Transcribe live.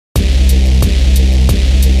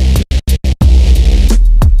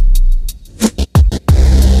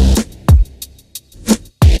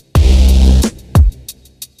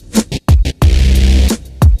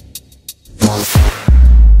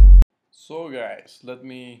guys, let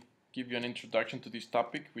me give you an introduction to this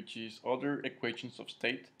topic, which is other equations of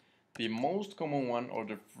state. The most common one, or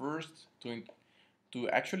the first to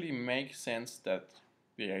actually make sense that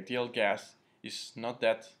the ideal gas is not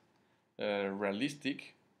that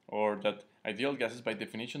realistic, or that ideal gases by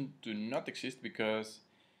definition do not exist because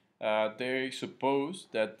they suppose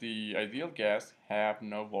that the ideal gas have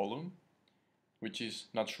no volume, which is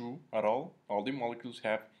not true at all. All the molecules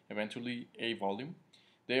have eventually a volume.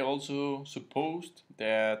 They also supposed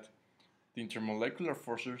that the intermolecular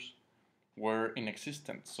forces were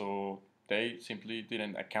inexistent, so they simply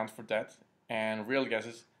didn't account for that, and real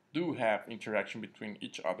gases do have interaction between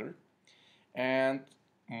each other. And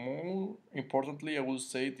more importantly, I will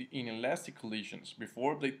say the inelastic collisions.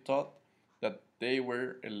 Before they thought that they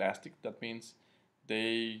were elastic, that means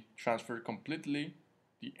they transfer completely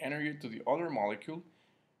the energy to the other molecule,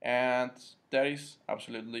 and that is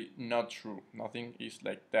absolutely not true. Nothing is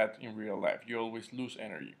like that in real life. You always lose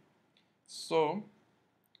energy. So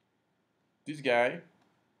this guy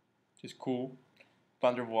is cool,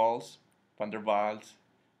 Van der Waals,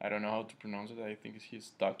 I don't know how to pronounce it. I think he's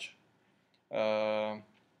Dutch. Uh,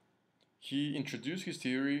 he introduced his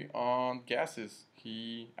theory on gases.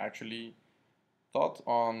 He actually thought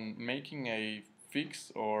on making a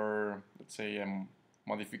fix, or let's say a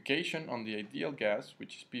modification on the ideal gas,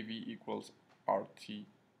 which is PV equals RT,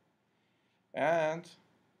 and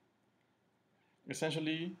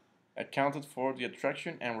essentially accounted for the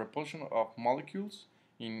attraction and repulsion of molecules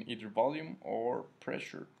in either volume or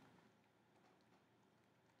pressure.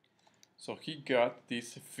 So he got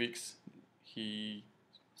this fix. He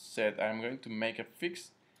said, I'm going to make a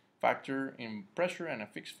fixed factor in pressure and a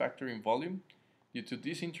fixed factor in volume due to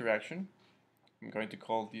this interaction. I'm going to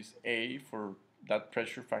call this A for that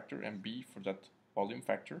pressure factor and B for that volume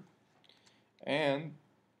factor. And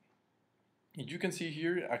you can see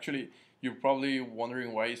here, actually, you're probably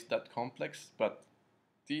wondering why it's that complex, but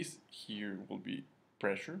this here will be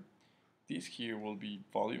pressure, this here will be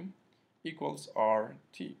volume, equals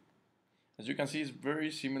RT. As you can see, it's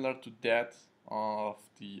very similar to that of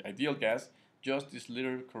the ideal gas, just this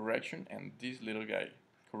little correction and this little guy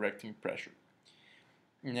correcting pressure.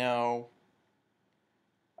 Now,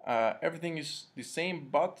 everything is the same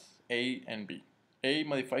but A and B. A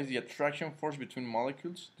modifies the attraction force between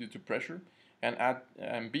molecules due to pressure,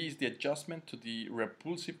 and B is the adjustment to the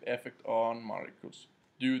repulsive effect on molecules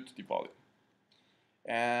due to the volume.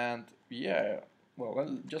 And yeah,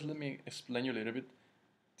 well, just let me explain you a little bit.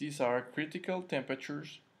 These are critical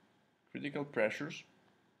temperatures, critical pressures,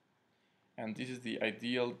 and this is the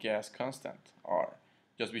ideal gas constant, R.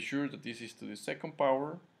 Just be sure that this is to the second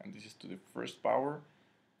power and this is to the first power,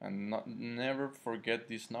 and never forget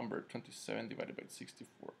this number, 27 divided by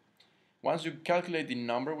 64. Once you calculate the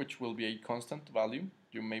number, which will be a constant value,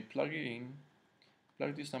 you may plug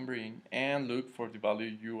this number in, and look for the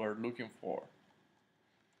value you are looking for.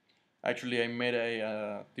 Actually, I made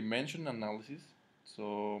a dimension analysis,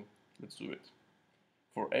 so let's do it.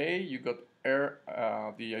 For A, you got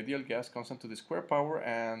the ideal gas constant to the square power,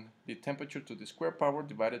 and the temperature to the square power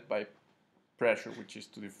divided by pressure, which is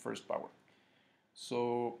to the first power.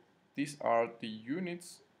 So these are the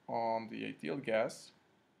units on the ideal gas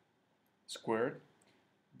squared.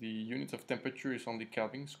 The unit of temperature is only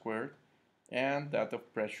Kelvin squared, and that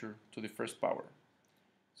of pressure to the first power.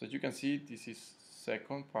 So as you can see, this is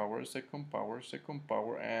second power, second power, second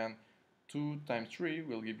power, and 2 times 3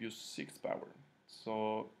 will give you 6th power.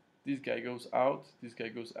 So this guy goes out, this guy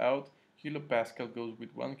goes out, kilopascal goes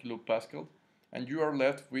with 1 kilopascal, and you are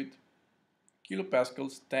left with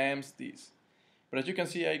kilopascals times this. But as you can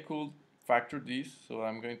see, I could factor this, so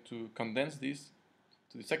I'm going to condense this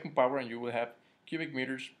to the second power, and you will have cubic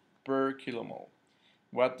meters per kilomole.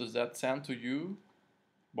 What does that sound to you?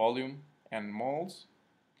 Volume and moles?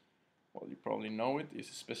 Well, you probably know it is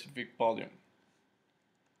a specific volume.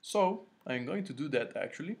 So I'm going to do that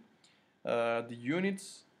actually. The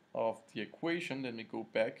units of the equation, let me go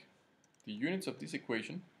back. The units of this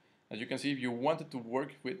equation, as you can see, if you wanted to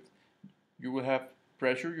work with, you will have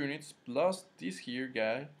pressure units plus this here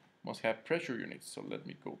guy must have pressure units. So let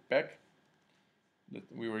me go back.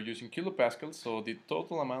 We were using kilopascals, so the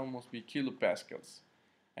total amount must be kilopascals.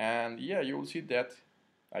 And yeah, you will see that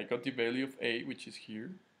I got the value of A, which is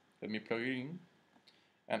here. Let me plug it in.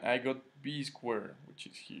 And I got B squared, which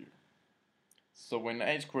is here. So when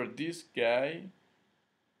I square this guy,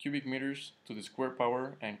 cubic meters to the square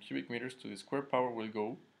power and cubic meters to the square power will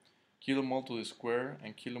go. Kilomole to the square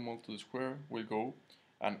and kilomole to the square will go.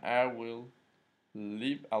 And I will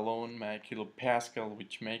leave alone my kilopascal,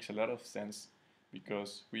 which makes a lot of sense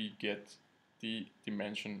because we get the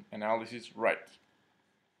dimension analysis right.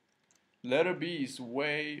 Letter B is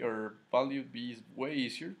way, or value B is way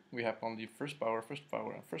easier. We have only first power,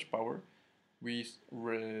 and first power. We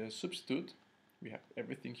substitute. We have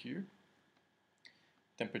everything here.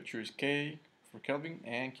 Temperature is K for Kelvin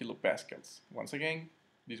and kilopascals. Once again,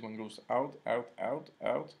 this one goes out, out, out,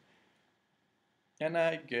 out. And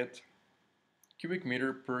I get cubic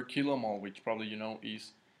meter per kilomole, which probably you know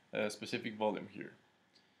is a specific volume here.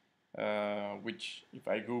 Which, if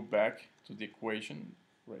I go back to the equation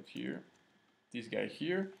right here, this guy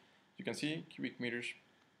here, you can see cubic meters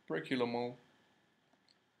per kilomole,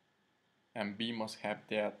 and B must have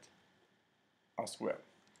that as well.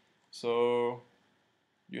 So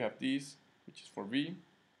you have this, which is for B,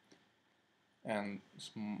 and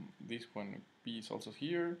this one B is also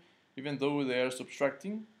here. Even though they are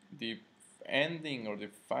subtracting, the ending or the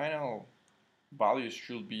final values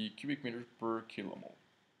should be cubic meters per kilomole.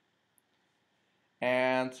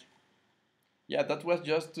 And yeah, that was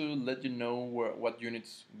just to let you know what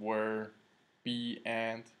units were B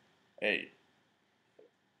and A.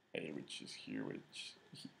 A, which is here, which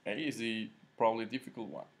A is the probably difficult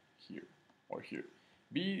one here or here.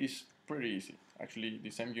 B is pretty easy, actually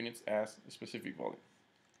the same units as a specific volume.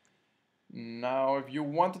 Now, if you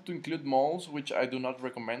wanted to include moles, which I do not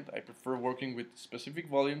recommend, I prefer working with specific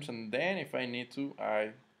volumes, and then if I need to,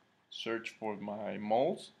 I search for my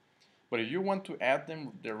moles. But if you want to add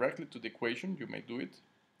them directly to the equation, you may do it.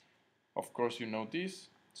 Of course, you know this.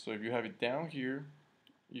 So if you have it down here,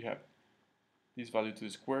 you have this value to the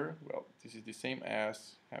square. Well, this is the same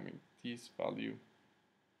as having this value,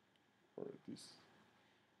 or this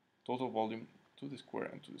total volume to the square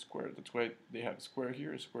and to the square. That's why they have a square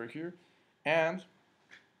here, and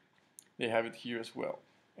they have it here as well.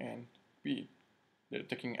 And B, they're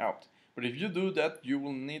taking out. But if you do that, you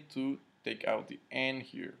will need to take out the n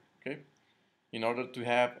here, okay? In order to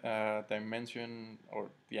have dimension or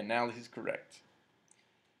the analysis correct.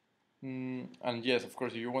 And yes, of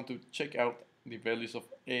course, if you want to check out the values of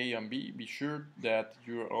A and B, be sure that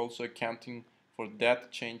you are also accounting for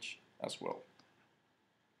that change as well.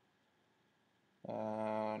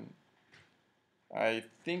 I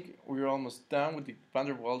think we're almost done with the van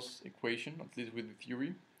der Waals equation, at least with the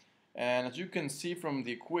theory. And as you can see from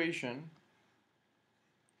the equation,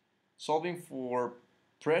 solving for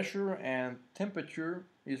pressure and temperature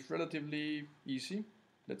is relatively easy.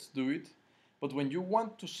 Let's do it. But when you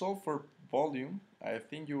want to solve for volume, I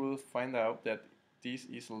think you will find out that this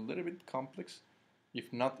is a little bit complex,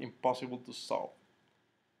 if not impossible to solve.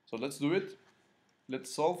 So let's do it.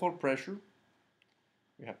 Let's solve for pressure.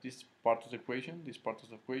 We have this part of the equation, this part of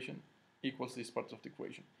the equation equals this part of the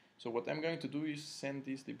equation. So what I'm going to do is send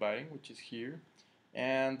this dividing, which is here,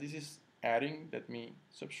 and this is adding, let me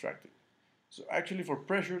subtract it. So actually for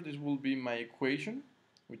pressure, this will be my equation,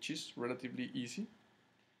 which is relatively easy.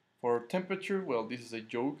 For temperature, well, this is a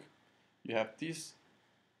joke. You have this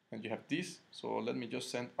and you have this. So let me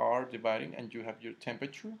just send R dividing and you have your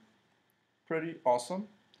temperature. Pretty awesome.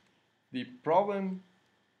 The problem,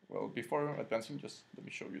 well, before advancing, just let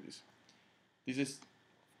me show you this. This is,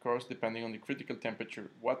 of course, depending on the critical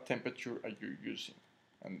temperature. What temperature are you using?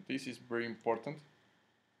 And this is very important,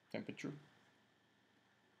 temperature.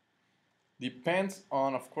 Depends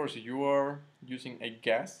on, of course, if you are using a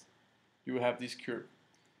gas, you will have this curve.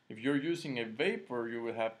 If you're using a vapor, you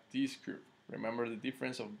will have this curve. Remember the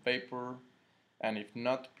difference of vapor, and if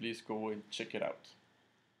not, please go and check it out.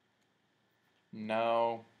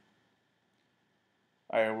 Now,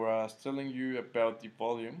 I was telling you about the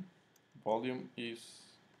volume. Volume is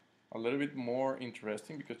a little bit more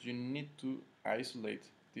interesting because you need to isolate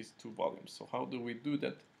these two volumes. So how do we do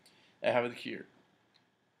that? I have it here.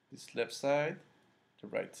 This left side, the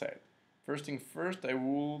right side. First thing first, I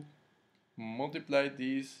will multiply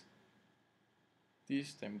this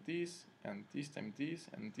times this, and this times this,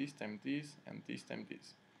 and this times this, and this times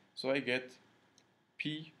this. So I get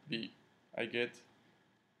PV. I get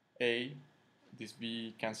A, this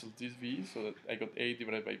V cancels this V, so that I got A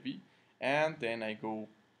divided by V, and then I go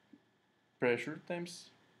pressure times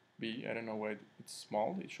B. I don't know why it's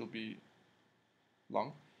small, it should be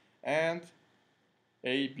long, and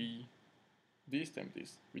AB this times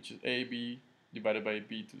this, which is AB divided by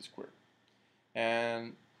B to the square.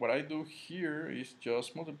 And what I do here is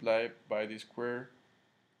just multiply by the square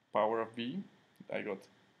power of B. I got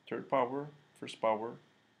third power, first power,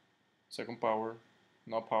 second power,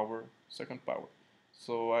 no power, second power.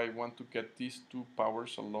 So I want to get these two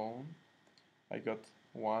powers alone. I got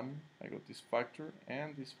 1, I got this factor,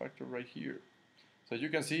 and this factor right here. So you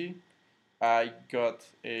can see I got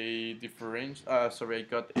a I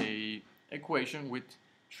got a equation with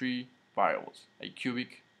 3 variables, a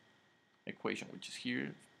cubic equation, which is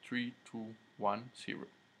here, 3, 2, 1, 0.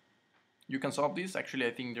 You can solve this. Actually,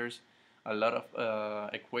 I think there's a lot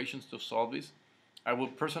of equations to solve this. I will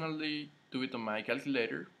personally do it on my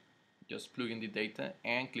calculator. Just plug in the data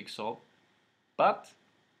and click solve. But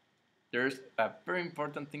there's a very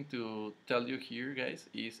important thing to tell you here, guys,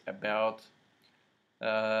 is about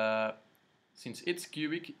since it's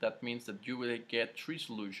cubic, that means that you will get 3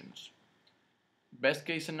 solutions. Best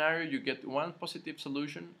case scenario, you get 1 positive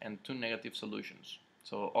solution and 2 negative solutions.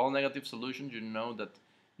 So all negative solutions, you know that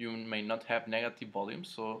you may not have negative volumes,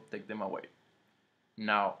 so take them away.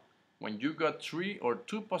 Now, when you got 3 or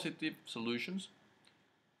 2 positive solutions,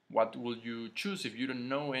 what will you choose if you don't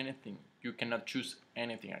know anything? You cannot choose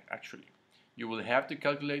anything actually. You will have to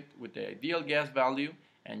calculate with the ideal gas value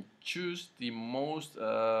and choose the most,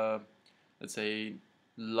 let's say,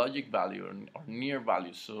 logic value or near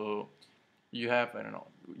value. So you have, I don't know,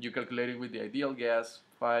 you calculate it with the ideal gas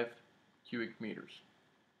 5 cubic meters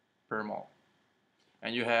per mole.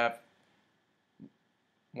 And you have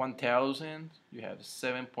 1000, you have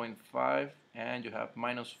 7.5, and you have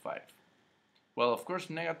 -5. Well, of course,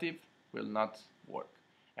 negative will not work.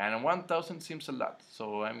 And 1000 seems a lot,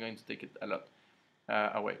 so I'm going to take it a lot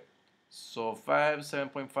away. So 5,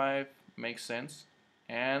 7.5 makes sense,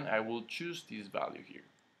 and I will choose this value here.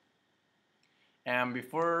 And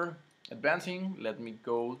before advancing, let me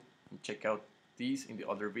go and check out these in the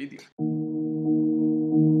other video.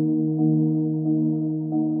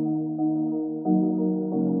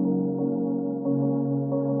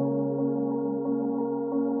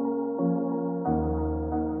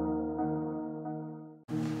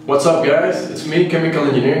 What's up, guys? It's me, Chemical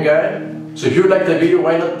Engineering Guy. So if you like the video,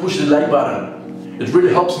 why not push the like button? It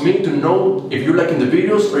really helps me to know if you're liking the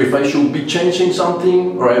videos or if I should be changing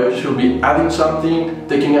something or I should be adding something,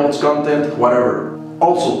 taking out content, whatever.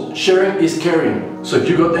 Also, sharing is caring. So if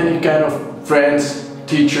you got any kind of friends,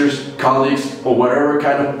 teachers, colleagues, or whatever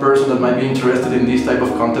kind of person that might be interested in this type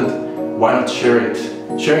of content, why not share it?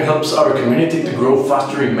 Sharing helps our community to grow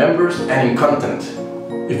faster in members and in content.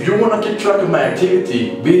 If you want to keep track of my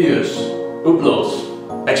activity, videos, uploads,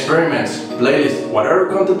 experiments, playlists, whatever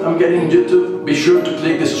content I'm getting on YouTube, be sure to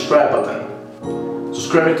click the subscribe button.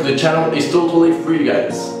 Subscribing to the channel is totally free,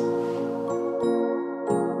 guys.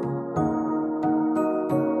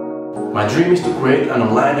 My dream is to create an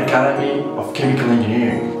online academy of chemical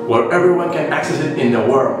engineering, where everyone can access it in the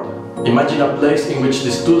world. Imagine a place in which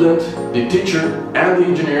the student, the teacher, and the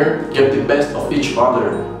engineer get the best of each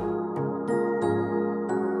other.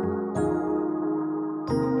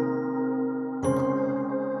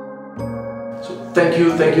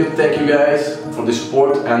 Thank you guys for the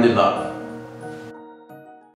support and the love.